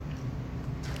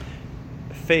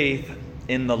faith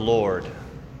in the Lord.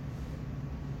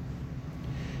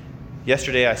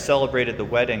 Yesterday I celebrated the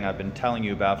wedding I've been telling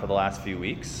you about for the last few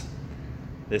weeks.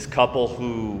 This couple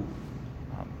who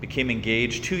became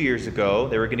engaged 2 years ago.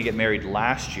 They were going to get married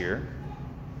last year.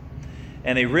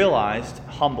 And they realized,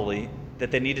 humbly,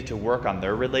 that they needed to work on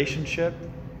their relationship.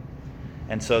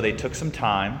 And so they took some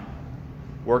time,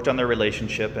 worked on their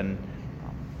relationship, and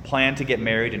planned to get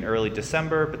married in early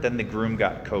December, but then the groom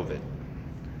got COVID.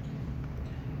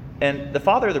 And the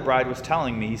father of the bride was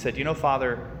telling me, he said,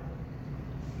 Father,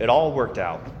 it all worked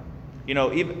out.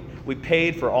 Even we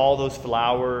paid for all those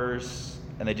flowers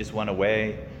and they just went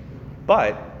away.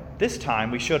 But this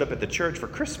time we showed up at the church for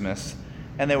Christmas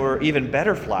and there were even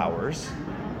better flowers.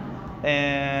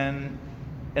 And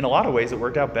in a lot of ways it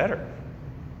worked out better.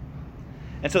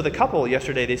 And so the couple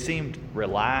yesterday, they seemed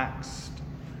relaxed,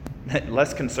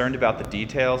 less concerned about the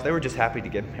details. They were just happy to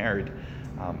get married.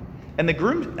 And the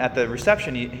groom at the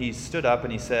reception, he stood up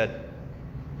and he said,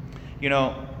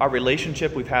 our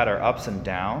relationship, we've had our ups and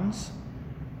downs,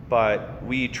 but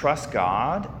we trust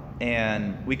God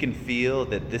and we can feel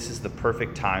that this is the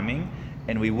perfect timing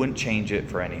and we wouldn't change it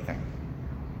for anything.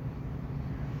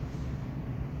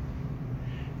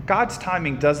 God's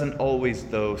timing doesn't always,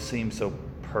 though, seem so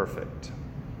perfect.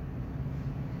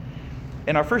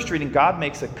 In our first reading, God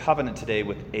makes a covenant today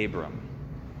with Abram.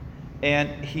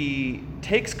 And he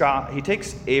takes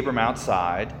Abram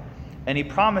outside and he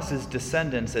promises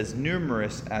descendants as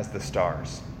numerous as the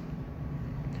stars.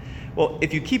 Well,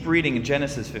 if you keep reading in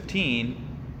Genesis 15,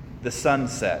 the sun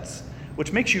sets,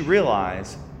 which makes you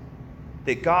realize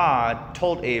that God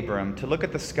told Abram to look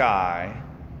at the sky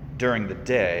during the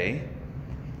day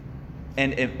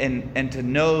and to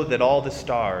know that all the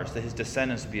stars, that his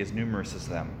descendants would be as numerous as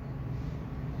them.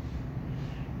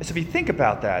 So if you think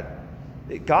about that,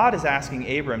 God is asking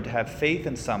Abram to have faith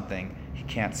in something he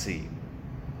can't see.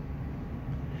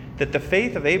 That the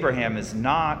faith of Abraham is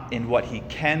not in what he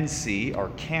can see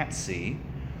or can't see,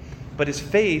 but his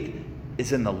faith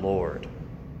is in the Lord.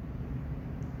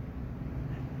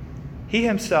 He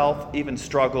himself even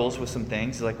struggles with some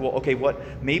things. He's like,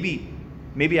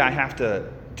 maybe I have to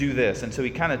do this. And so he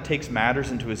kind of takes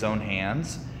matters into his own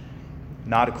hands,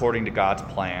 not according to God's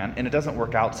plan, and it doesn't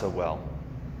work out so well.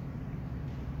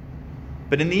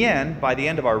 But in the end, by the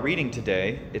end of our reading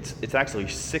today, it's actually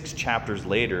 6 chapters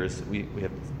later, as we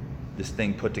have this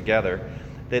thing put together,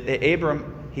 that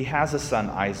Abram, he has a son,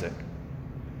 Isaac.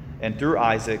 And through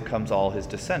Isaac comes all his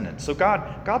descendants. So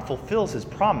God fulfills his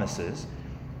promises,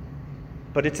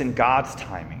 but it's in God's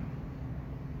timing.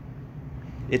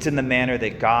 It's in the manner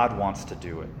that God wants to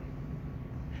do it.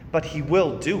 But he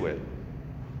will do it.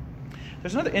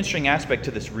 There's another interesting aspect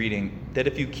to this reading, that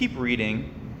if you keep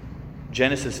reading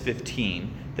Genesis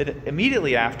 15, that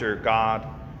immediately after God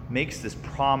makes this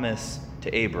promise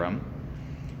to Abram,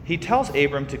 he tells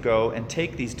Abram to go and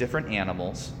take these different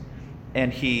animals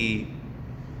and he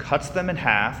cuts them in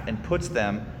half and puts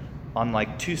them on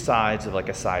like 2 sides of like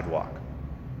a sidewalk.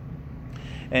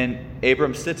 And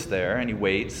Abram sits there and he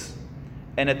waits,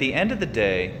 and at the end of the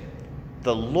day,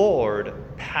 the Lord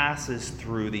passes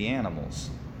through the animals.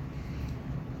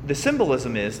 The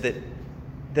symbolism is that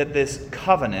this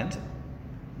covenant,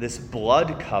 this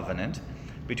blood covenant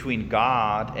between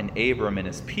God and Abram and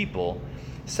his people,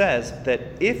 says that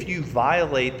if you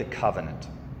violate the covenant,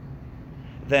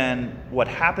 then what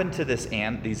happened to these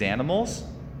animals,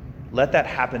 let that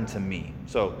happen to me.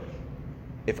 So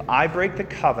if I break the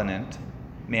covenant,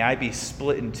 may I be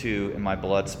split in 2 and my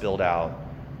blood spilled out,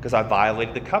 because I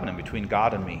violated the covenant between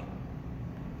God and me.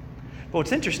 But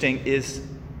what's interesting is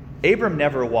Abram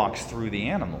never walks through the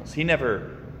animals. He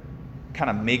never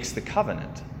kind of makes the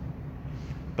covenant.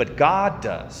 But God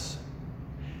does.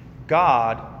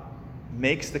 God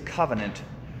makes the covenant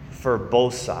for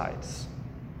both sides.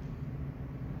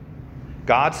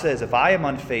 God says, if I am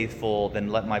unfaithful, then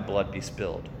let my blood be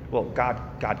spilled. Well,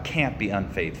 God can't be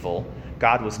unfaithful.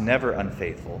 God was never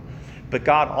unfaithful. But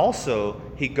God also,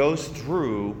 he goes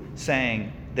through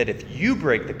saying that if you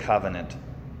break the covenant,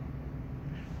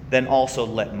 then also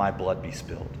let my blood be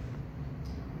spilled.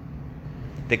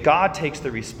 That God takes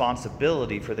the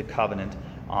responsibility for the covenant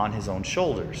on his own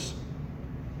shoulders.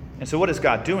 And so what is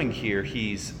God doing here?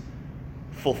 He's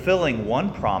fulfilling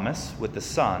one promise with the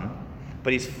Son,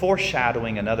 but he's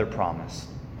foreshadowing another promise.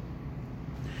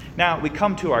 Now, we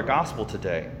come to our gospel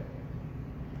today.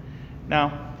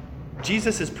 Now,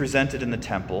 Jesus is presented in the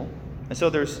temple, and so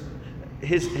there's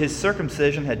his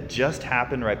circumcision had just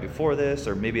happened right before this,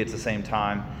 or maybe it's the same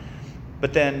time.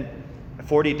 But then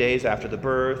 40 days after the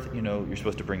birth, you're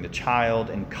supposed to bring the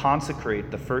child and consecrate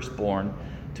the firstborn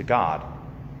to God.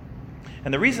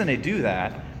 And the reason they do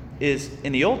that is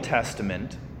in the Old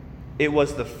Testament, it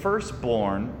was the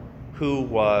firstborn who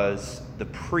was the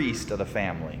priest of the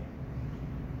family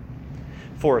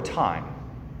for a time.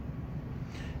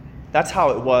 That's how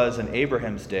it was in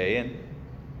Abraham's day,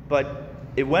 but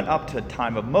it went up to the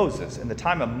time of Moses. In the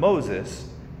time of Moses,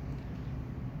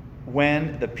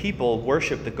 when the people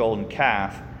worshiped the golden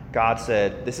calf, God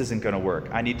said, this isn't going to work.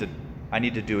 I need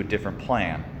to do a different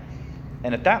plan.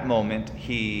 And at that moment,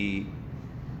 he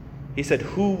said,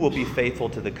 who will be faithful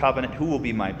to the covenant? Who will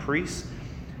be my priests?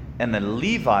 And the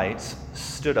Levites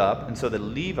stood up, and so the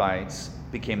Levites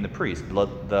became the priests,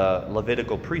 the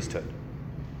Levitical priesthood.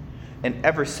 And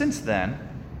ever since then,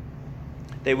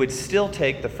 they would still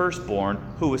take the firstborn,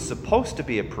 who was supposed to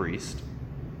be a priest,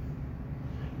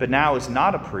 but now is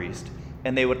not a priest,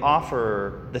 and they would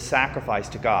offer the sacrifice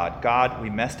to God. God,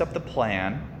 we messed up the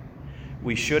plan.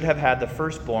 We should have had the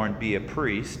firstborn be a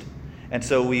priest, and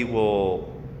so we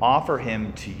will offer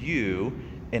him to you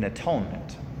in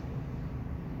atonement.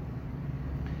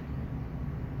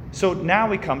 So now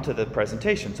we come to the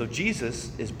presentation. So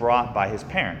Jesus is brought by his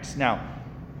parents. Now,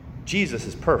 Jesus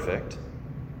is perfect.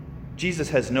 Jesus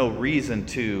has no reason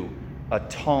to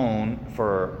atone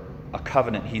for a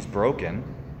covenant he's broken,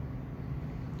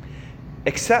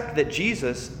 except that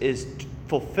Jesus is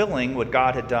fulfilling what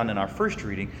God had done in our first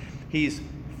reading. He's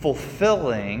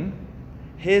fulfilling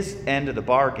his end of the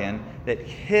bargain, that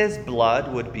his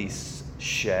blood would be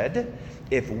shed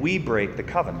if we break the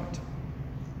covenant.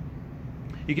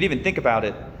 You could even think about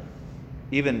it,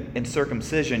 even in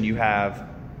circumcision, you have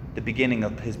the beginning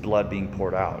of his blood being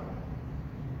poured out.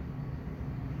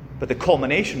 But the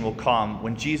culmination will come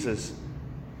when Jesus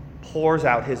pours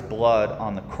out his blood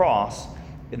on the cross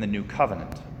in the new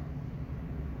covenant.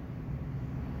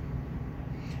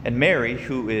 And Mary,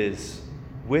 who is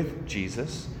with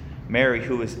Jesus, Mary,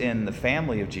 who is in the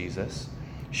family of Jesus,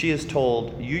 she is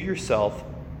told, you yourself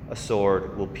a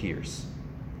sword will pierce,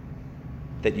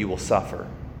 that you will suffer.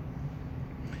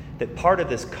 That part of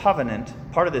this covenant,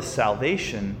 part of this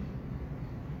salvation,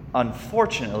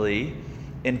 unfortunately,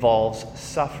 involves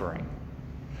suffering.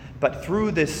 But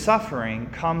through this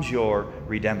suffering comes your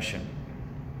redemption.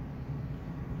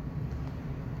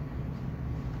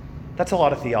 That's a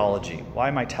lot of theology. Why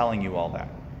am I telling you all that?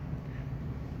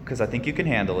 Because I think you can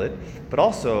handle it, but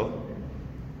also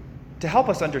to help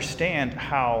us understand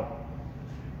how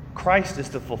Christ is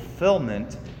the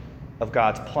fulfillment of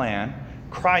God's plan.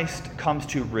 Christ comes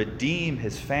to redeem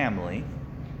his family.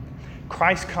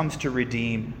 Christ comes to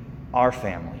redeem our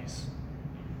families.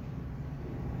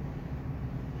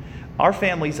 Our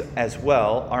families as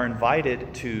well are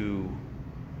invited to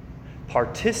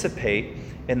participate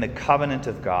in the covenant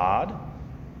of God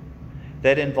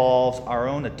that involves our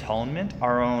own atonement,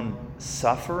 our own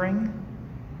suffering,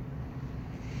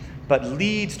 but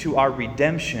leads to our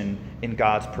redemption in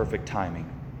God's perfect timing.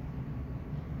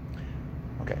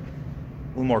 Okay, a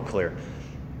little more clear.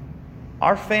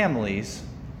 Our families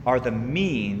are the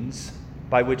means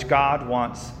by which God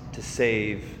wants to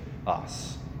save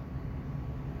us.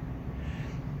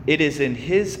 It is in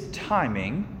his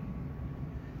timing,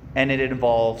 and it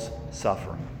involves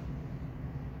suffering.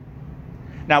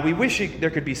 Now, we wish there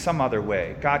could be some other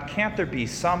way. God, can't there be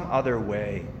some other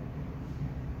way?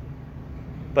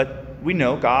 But we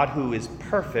know God, who is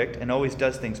perfect and always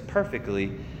does things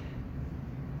perfectly,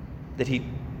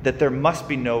 that there must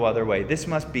be no other way. This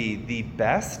must be the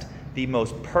best, the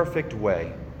most perfect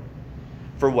way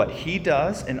for what he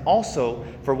does and also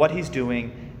for what he's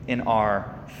doing in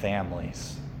our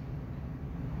families.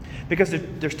 Because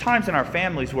there's times in our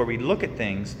families where we look at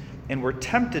things and we're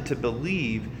tempted to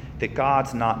believe that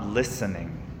God's not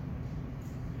listening.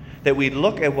 That we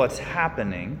look at what's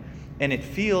happening and it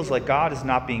feels like God is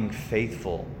not being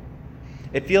faithful.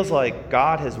 It feels like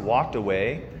God has walked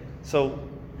away, so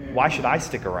why should I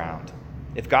stick around?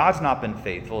 If God's not been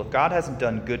faithful, if God hasn't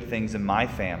done good things in my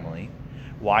family,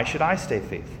 why should I stay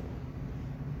faithful?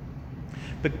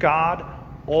 But God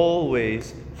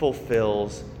always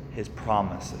fulfills his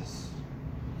promises.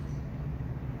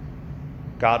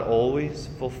 God always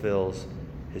fulfills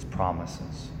his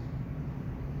promises.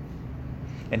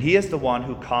 And he is the one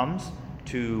who comes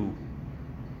to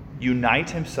unite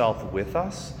himself with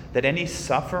us, that any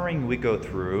suffering we go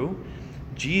through,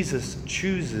 Jesus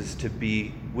chooses to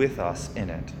be with us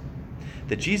in it.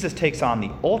 That Jesus takes on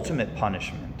the ultimate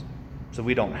punishment, so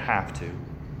we don't have to.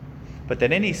 But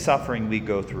that any suffering we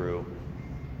go through,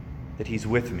 that he's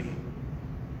with me.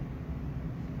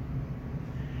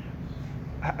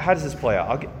 How does this play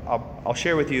out? I'll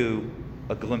share with you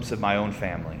a glimpse of my own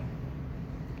family.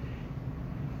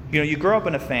 You know, you grow up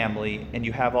in a family and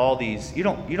you have all these, you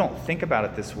don't think about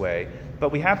it this way,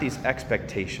 but we have these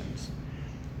expectations.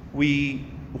 We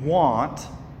want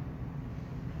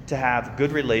to have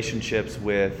good relationships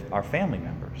with our family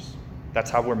members.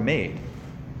 That's how we're made.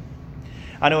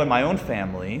 I know in my own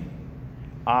family,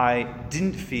 I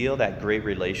didn't feel that great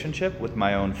relationship with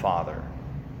my own father.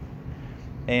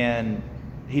 And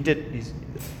he did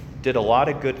a lot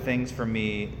of good things for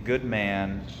me, good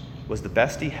man, was the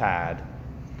best he had.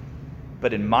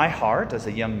 But in my heart, as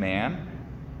a young man,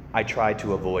 I tried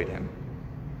to avoid him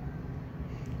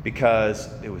because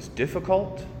it was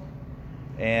difficult,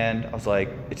 and I was like,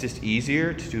 it's just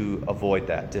easier to avoid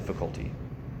that difficulty.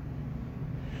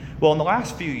 Well, in the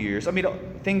last few years,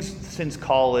 things since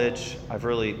college, I've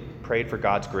really prayed for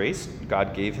God's grace.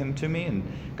 God gave him to me, and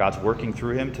God's working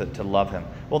through him to love him.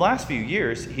 Well, the last few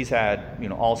years, he's had,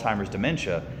 Alzheimer's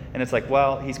dementia, and it's like,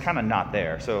 well, he's kind of not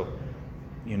there. So,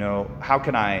 how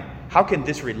can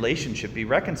this relationship be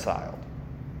reconciled?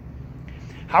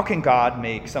 How can God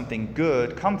make something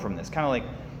good come from this? Kind of like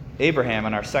Abraham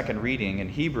in our second reading in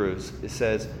Hebrews, it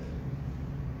says,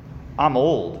 I'm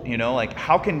old,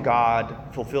 how can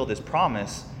God fulfill this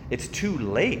promise? It's too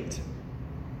late.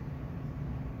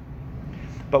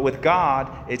 But with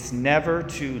God, it's never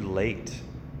too late.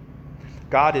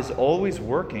 God is always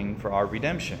working for our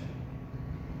redemption.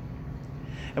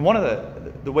 And one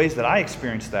of the ways that I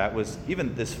experienced that was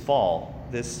even this fall.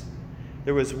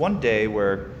 There was one day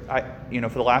where for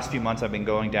the last few months I've been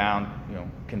going down,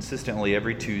 consistently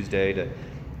every Tuesday to,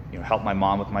 help my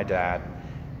mom with my dad.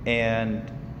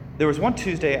 And there was one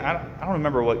Tuesday, I don't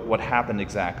remember what happened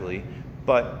exactly,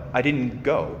 but I didn't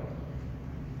go.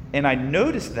 And I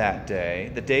noticed that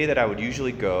day, the day that I would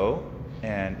usually go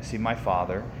and see my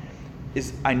father,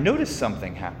 I noticed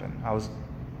something happen.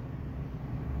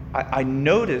 I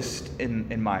noticed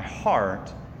in my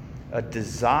heart a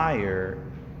desire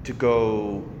to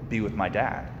go be with my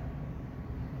dad.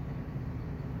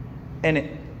 And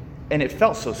it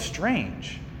felt so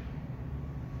strange.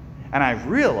 And I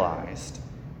realized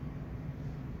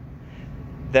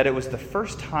that it was the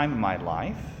first time in my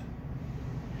life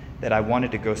that I wanted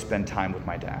to go spend time with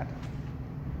my dad.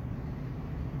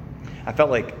 I felt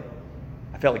like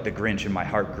the Grinch, and my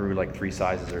heart grew like 3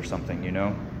 sizes or something,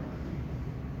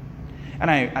 And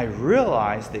I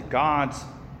realized that God's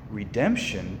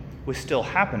redemption was still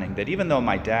happening, that even though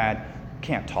my dad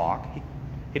can't talk,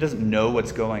 he doesn't know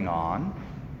what's going on,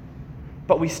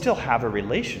 but we still have a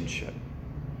relationship,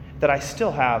 that I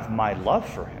still have my love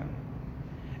for him.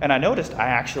 And I noticed I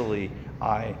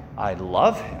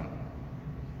love him,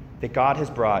 that God has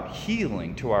brought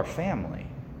healing to our family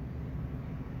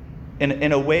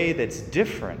in a way that's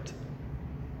different,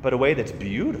 but a way that's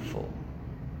beautiful.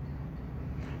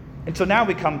 And so now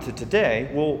we come to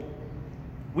today. Well,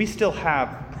 we still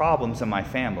have problems in my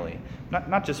family,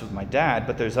 not just with my dad,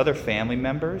 but there's other family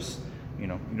members.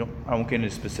 I won't get into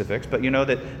specifics, but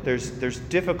that there's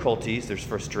difficulties, there's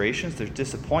frustrations, there's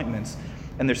disappointments,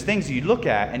 and there's things you look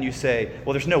at and you say,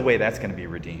 well, there's no way that's going to be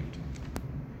redeemed.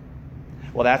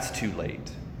 Well, that's too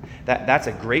late. That's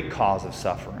a great cause of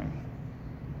suffering.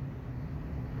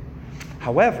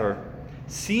 However,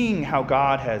 seeing how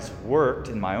God has worked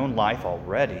in my own life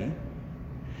already,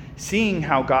 seeing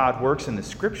how God works in the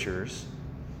Scriptures,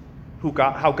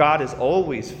 how God is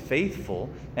always faithful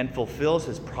and fulfills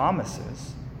his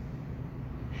promises,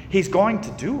 he's going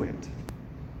to do it.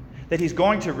 That he's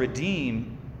going to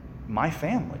redeem my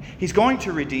family. He's going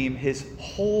to redeem his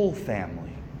whole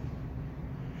family.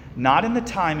 Not in the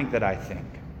timing that I think.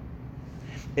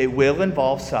 It will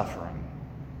involve suffering.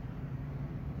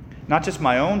 Not just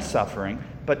my own suffering,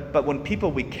 but when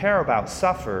people we care about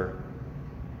suffer,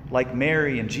 like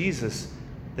Mary and Jesus,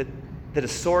 that a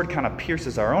sword kind of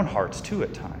pierces our own hearts too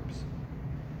at times.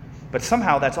 But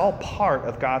somehow that's all part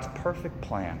of God's perfect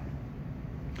plan.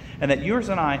 And that yours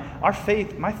and I,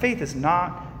 my faith is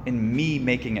not in me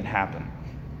making it happen.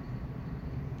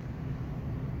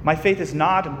 My faith is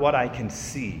not in what I can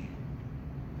see.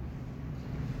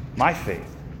 My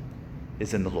faith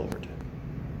is in the Lord.